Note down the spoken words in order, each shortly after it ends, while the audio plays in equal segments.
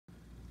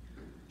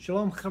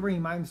Shalom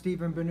Chavrim, I'm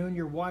Stephen Ben-Nun.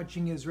 You're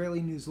watching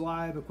Israeli News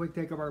Live. A quick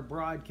take of our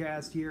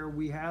broadcast here.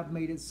 We have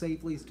made it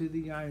safely to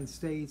the United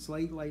States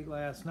late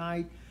last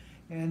night.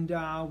 And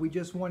we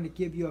just wanted to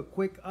give you a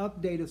quick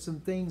update of some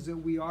things that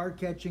we are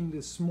catching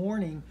this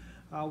morning.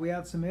 We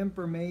have some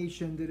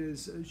information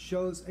that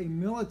shows a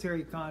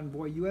military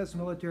convoy, U.S.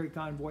 military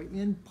convoy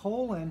in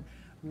Poland,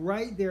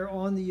 right there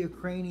on the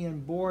Ukrainian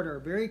border.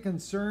 Very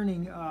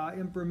concerning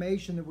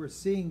information that we're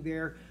seeing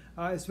there.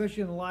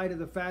 Especially in light of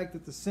the fact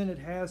that the Senate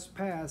has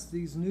passed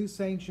these new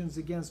sanctions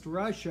against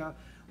Russia,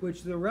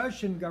 which the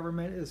Russian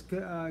government is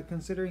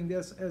considering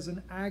this as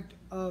an act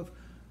of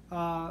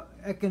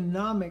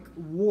economic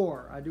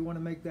war. I do want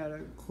to make that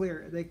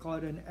clear. They call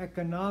it an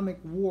economic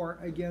war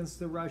against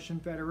the Russian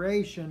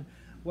Federation,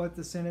 what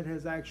the Senate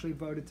has actually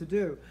voted to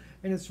do.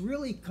 And it's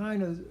really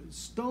kind of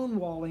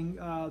stonewalling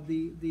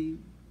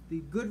the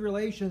good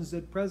relations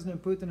that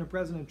President Putin and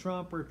President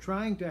Trump are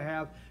trying to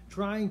have,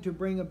 trying to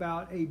bring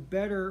about a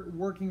better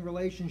working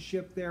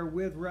relationship there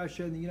with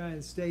Russia and the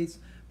United States,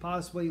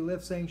 possibly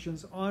lift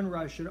sanctions on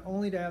Russia,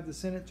 only to have the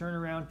Senate turn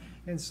around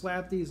and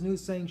slap these new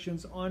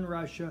sanctions on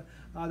Russia.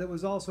 That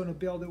was also in a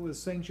bill that was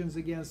sanctions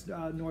against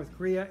North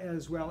Korea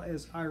as well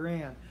as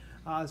Iran.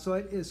 So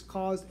it has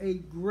caused a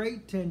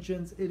great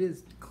tensions. It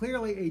is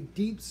clearly a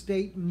deep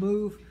state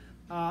move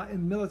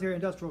in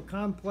military-industrial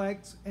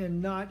complex,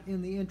 and not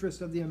in the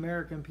interest of the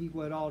American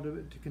people at all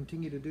to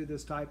continue to do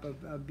this type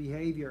of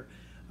behavior.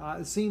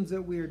 It seems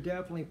that we are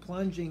definitely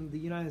plunging the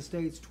United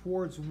States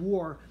towards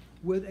war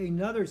with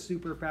another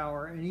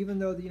superpower, and even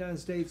though the United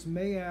States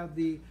may have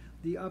the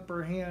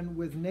upper hand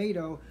with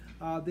NATO,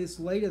 this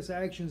latest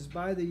actions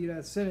by the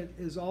U.S. Senate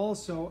is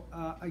also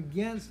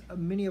against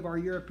many of our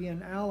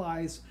European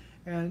allies,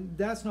 and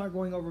that's not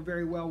going over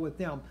very well with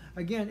them.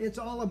 Again, it's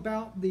all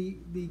about the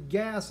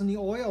gas and the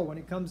oil when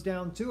it comes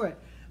down to it.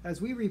 As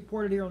we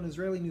reported here on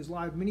Israeli News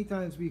Live many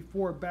times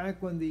before,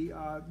 back when the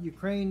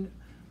Ukraine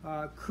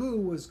coup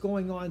was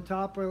going on,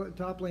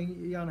 toppling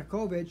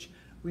Yanukovych,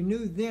 we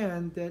knew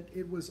then that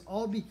it was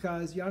all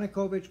because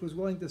Yanukovych was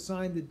willing to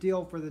sign the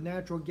deal for the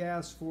natural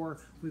gas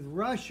with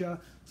Russia,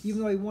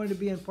 even though he wanted to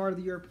be in part of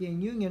the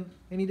European Union,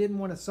 and he didn't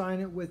want to sign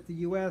it with the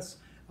U.S.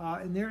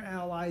 And their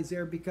allies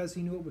there because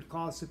he knew it would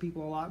cost the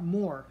people a lot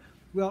more.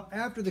 Well,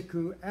 after the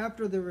coup,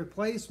 after the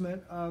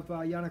replacement of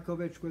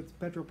Yanukovych with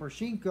Petro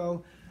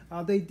Poroshenko,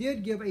 they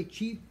did give a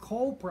cheap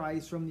coal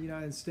price from the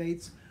United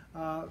States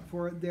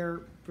for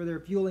their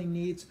fueling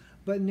needs,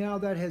 but now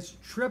that has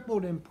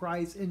tripled in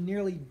price and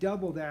nearly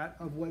double that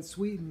of what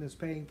Sweden is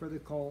paying for the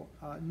coal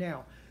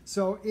now.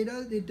 So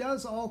it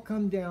does all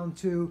come down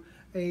to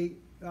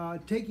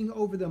taking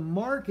over the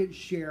market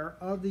share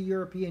of the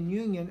European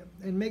Union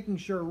and making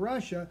sure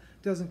Russia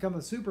doesn't become a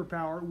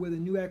superpower with a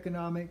new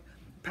economic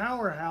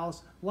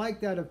powerhouse like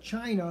that of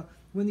China,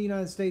 when the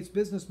United States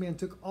businessmen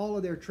took all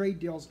of their trade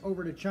deals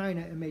over to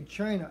China and made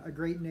China a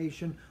great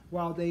nation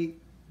while they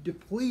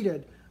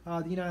depleted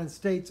the United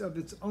States of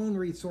its own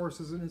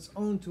resources and its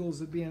own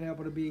tools of being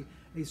able to be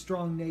a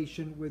strong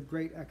nation with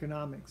great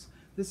economics.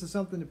 This is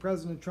something that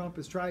President Trump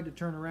has tried to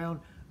turn around,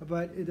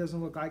 but it doesn't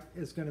look like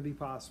it's going to be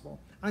possible.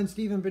 I'm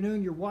Stephen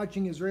Ben-Nun. You're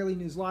watching Israeli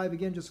News Live.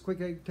 Again, just a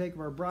quick take of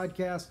our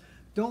broadcast.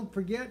 Don't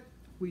forget,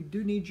 we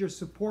do need your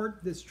support.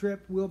 This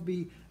trip will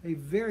be a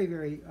very,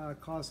 very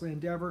costly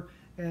endeavor,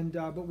 and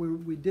but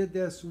we did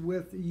this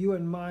with you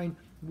in mind,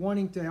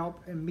 wanting to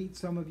help and meet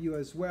some of you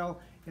as well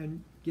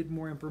and get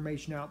more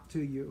information out to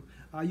you.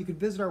 You can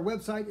visit our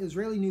website,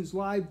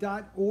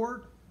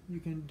 israelinewslive.org. You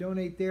can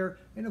donate there,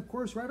 and of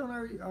course, right on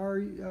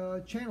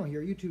our channel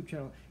here, YouTube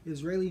channel,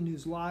 Israeli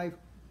News Live,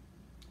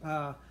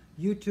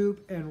 YouTube,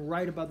 and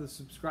right above the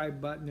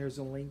subscribe button, there's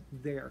a link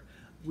there.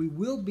 We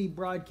will be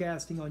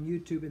broadcasting on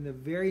YouTube in the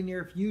very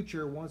near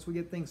future. Once we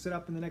get things set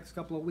up in the next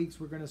couple of weeks,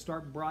 we're going to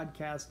start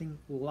broadcasting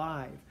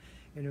live.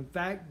 And in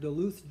fact,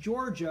 Duluth,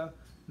 Georgia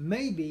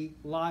may be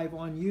live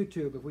on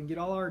YouTube. If we can get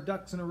all our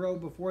ducks in a row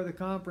before the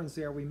conference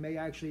there, we may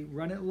actually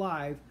run it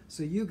live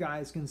so you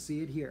guys can see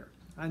it here.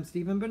 I'm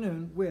Stephen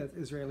Ben-Nun with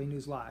Israeli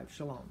News Live.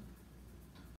 Shalom.